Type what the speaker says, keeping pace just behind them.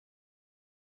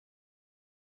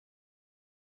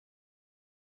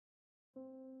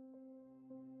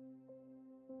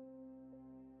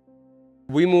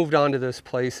We moved onto this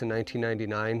place in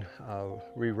 1999.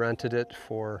 We rented it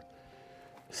for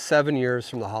 7 years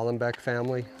from the Hollenbeck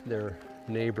family. They're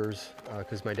neighbors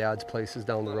because my dad's place is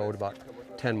down the road about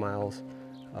 10 miles.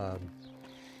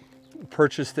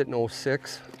 Purchased it in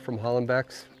 '06 from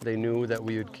Hollenbecks. They knew that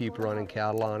we would keep running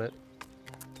cattle on it.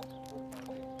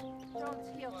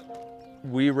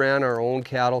 We ran our own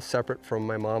cattle separate from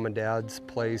my mom and dad's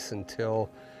place until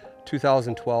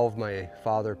 2012. My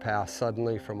father passed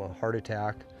suddenly from a heart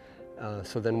attack.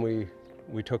 So then we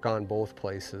took on both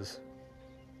places.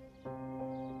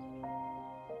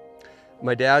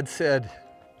 My dad said,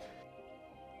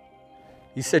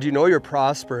 you know you're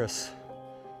prosperous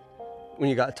when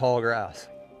you got tall grass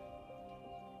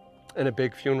and a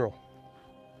big funeral.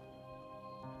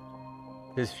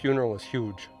 His funeral was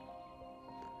huge.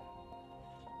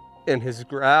 And his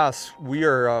grass,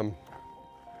 we're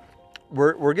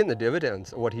getting the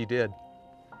dividends of what he did.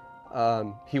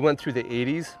 He went through the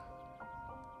 80s,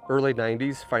 early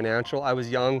 90s financial. I was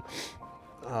young,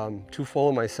 too full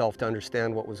of myself to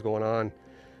understand what was going on.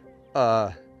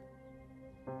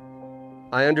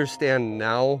 I understand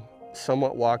now,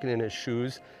 somewhat walking in his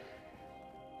shoes.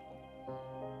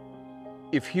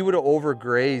 If he would have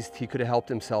overgrazed, he could have helped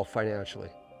himself financially.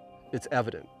 It's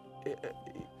evident.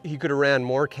 He could have ran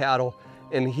more cattle,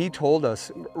 and he told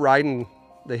us, riding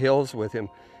the hills with him,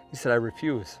 he said, I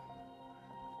refuse.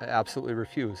 I absolutely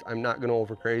refuse. I'm not going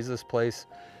to overgraze this place.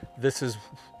 This is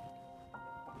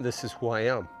who I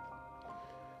am.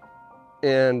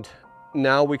 And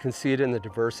now we can see it in the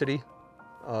diversity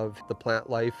of the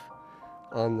plant life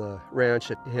on the ranch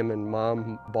that him and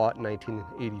Mom bought in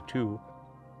 1982.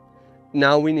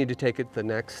 Now we need to take it the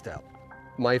next step.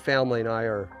 My family and I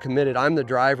are committed. I'm the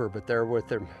driver, but they're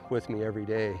with me every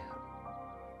day.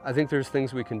 I think there's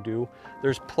things we can do.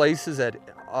 There's places that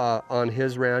on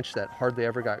his ranch that hardly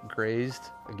ever got grazed.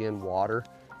 Again, water.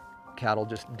 Cattle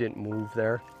just didn't move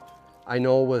there. I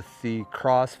know with the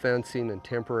cross fencing and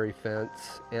temporary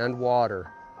fence and water,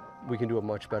 we can do a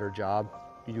much better job,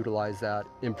 utilize that,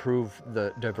 improve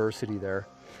the diversity there.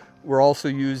 We're also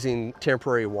using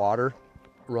temporary water,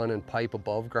 running pipe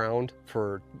above ground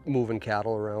for moving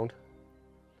cattle around.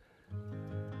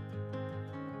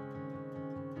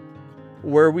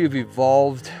 Where we've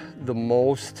evolved the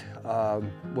most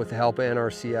with the help of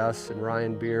NRCS and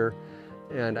Ryan Beer,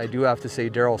 and I do have to say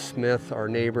Daryl Smith, our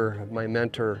neighbor, my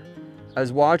mentor. I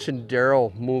was watching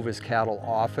Daryl move his cattle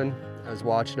often. I was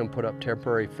watching him put up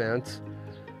temporary fence.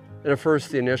 And at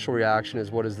first the initial reaction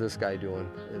is, what is this guy doing?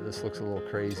 This looks a little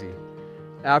crazy.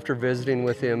 After visiting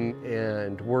with him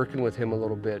and working with him a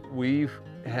little bit, we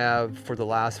have, for the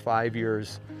last 5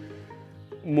 years,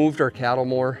 moved our cattle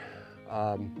more,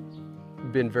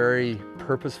 been very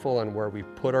purposeful on where we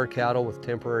put our cattle with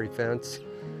temporary fence.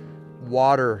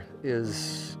 Water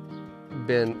has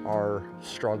been our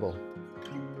struggle.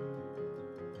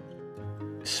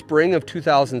 Spring of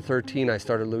 2013, I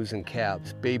started losing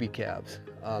calves, baby calves.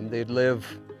 They'd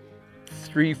live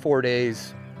 3-4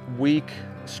 days, weak,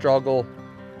 struggle,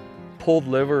 pulled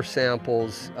liver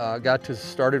samples,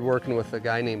 started working with a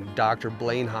guy named Dr.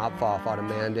 Blaine Hopfoff out of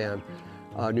Mandan,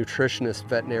 a nutritionist,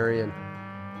 veterinarian.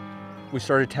 We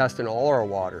started testing all our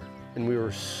water, and we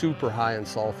were super high in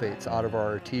sulfates out of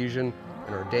our artesian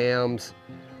and our dams.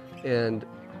 And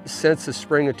since the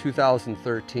spring of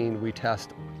 2013, we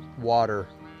test water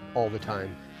all the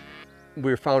time.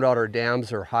 We found out our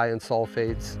dams are high in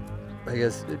sulfates. I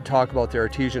guess talk about the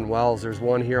artesian wells. There's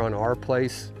one here on our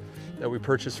place that we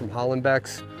purchased from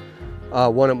Hollenbeck's,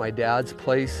 one at my dad's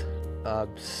place.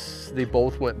 They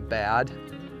both went bad.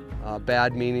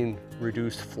 Bad meaning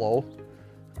reduced flow.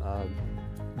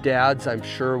 Dad's, I'm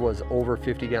sure, was over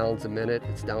 50 gallons a minute.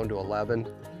 It's down to 11.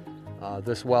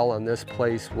 This well on this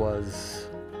place was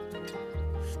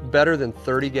better than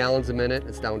 30 gallons a minute.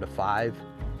 It's down to 5.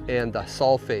 And the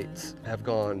sulfates have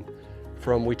gone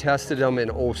from, we tested them in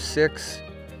 '06,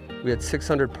 we had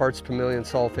 600 parts per million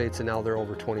sulfates, and now they're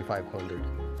over 2,500.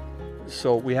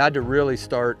 So we had to really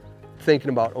start thinking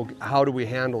about, okay, how do we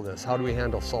handle this? How do we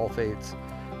handle sulfates?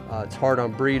 It's hard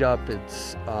on breed up,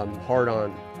 it's hard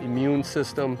on immune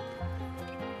system.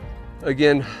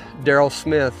 Again, Daryl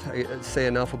Smith, I say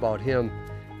enough about him.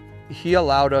 He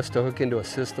allowed us to hook into a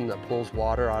system that pulls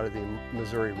water out of the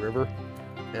Missouri River,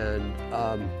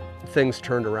 and things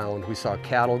turned around. We saw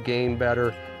cattle gain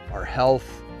better, our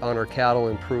health on our cattle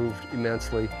improved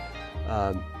immensely.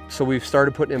 So we've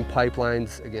started putting in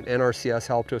pipelines. Again, NRCS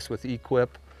helped us with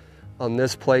equip on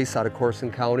this place out of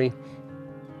Corson County.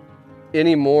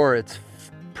 Anymore, it's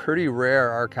pretty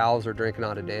rare our cows are drinking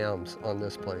out of dams on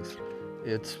this place.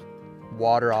 It's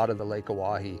water out of the Lake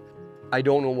Oahe. I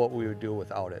don't know what we would do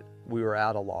without it. We were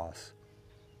at a loss.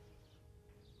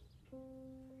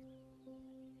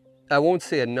 I won't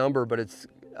say a number, but it's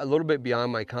a little bit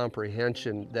beyond my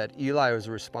comprehension that Eli was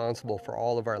responsible for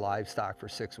all of our livestock for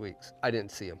 6 weeks. I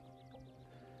didn't see him.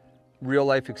 Real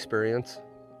life experience.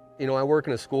 You know, I work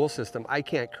in a school system. I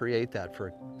can't create that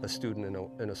for a student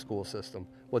in a school system,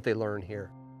 what they learn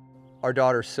here. Our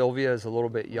daughter Sylvia is a little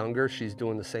bit younger. She's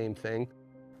doing the same thing.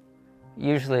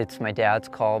 Usually it's my dad's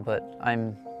call, but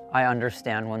I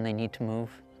understand when they need to move.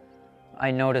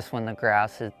 I notice when the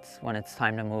grass, when it's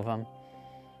time to move them,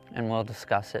 and we'll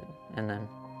discuss it and then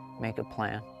make a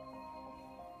plan.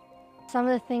 Some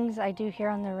of the things I do here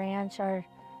on the ranch are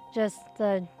just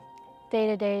the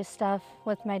day-to-day stuff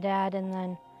with my dad, and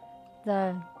then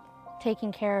the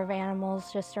taking care of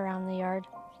animals just around the yard.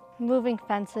 Moving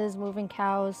fences, moving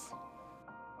cows.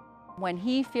 When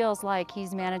he feels like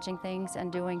he's managing things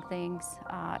and doing things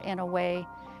in a way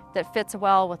that fits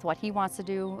well with what he wants to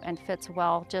do and fits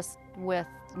well just with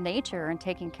nature and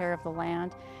taking care of the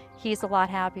land, he's a lot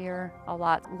happier, a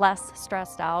lot less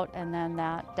stressed out, and then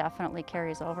that definitely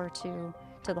carries over to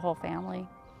the whole family.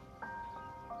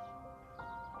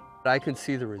 I can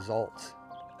see the results.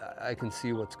 I can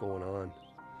see what's going on.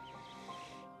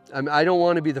 I mean, I don't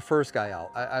want to be the first guy out.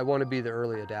 I want to be the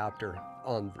early adapter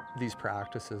on these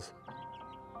practices.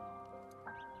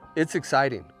 It's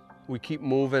exciting. We keep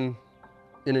moving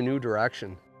in a new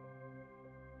direction.